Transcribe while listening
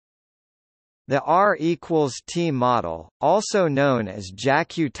The R equals T model, also known as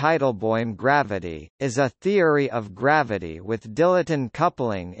Jackiw-Teitelboim gravity, is a theory of gravity with dilaton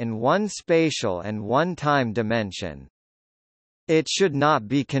coupling in one spatial and one time dimension. It should not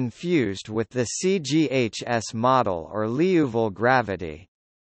be confused with the CGHS model or Liouville gravity.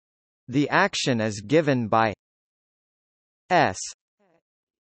 The action is given by S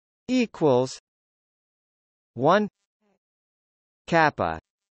equals 1 kappa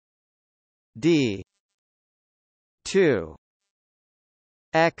d 2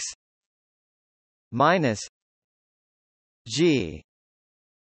 x minus g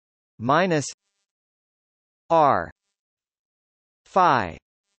minus r phi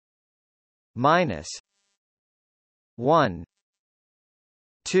minus 1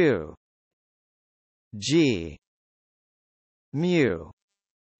 2 g mu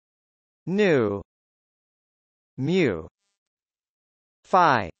nu mu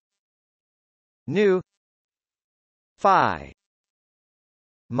phi nu phi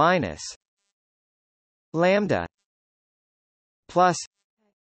minus lambda plus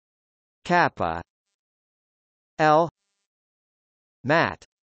kappa L mat.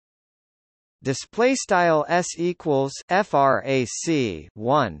 Display style S equals frac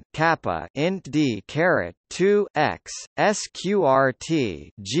 1 kappa int d caret 2 x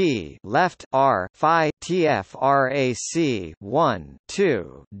sqrt g left r phi tfrac 1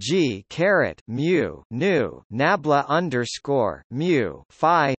 2 g caret mu nu nabla underscore mu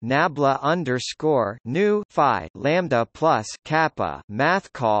phi nabla underscore nu phi lambda plus kappa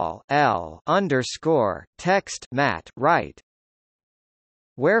math call L underscore text mat right,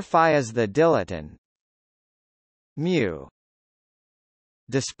 where phi is the dilaton. Mu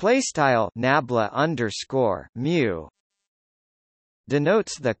display style nabla underscore mu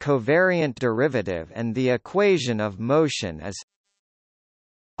denotes the covariant derivative, and the equation of motion is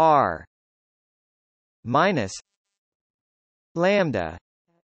r minus lambda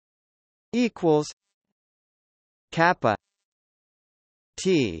equals kappa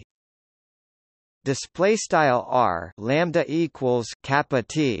t display style r lambda equals kappa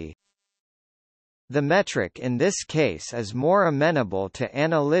t. The metric in this case is more amenable to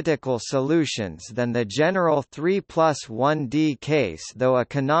analytical solutions than the general 3+1D case, though a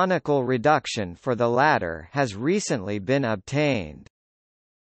canonical reduction for the latter has recently been obtained.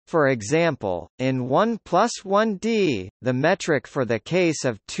 For example, in 1+1D, the metric for the case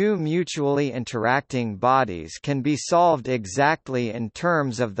of two mutually interacting bodies can be solved exactly in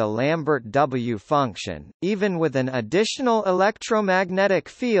terms of the Lambert W function, even with an additional electromagnetic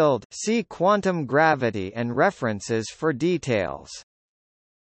field. See quantum gravity and references for details.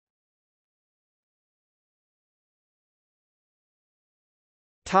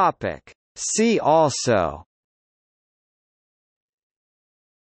 Topic. See also: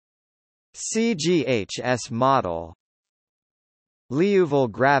 CGHS model,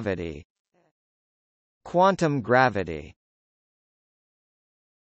 Liouville gravity, quantum gravity.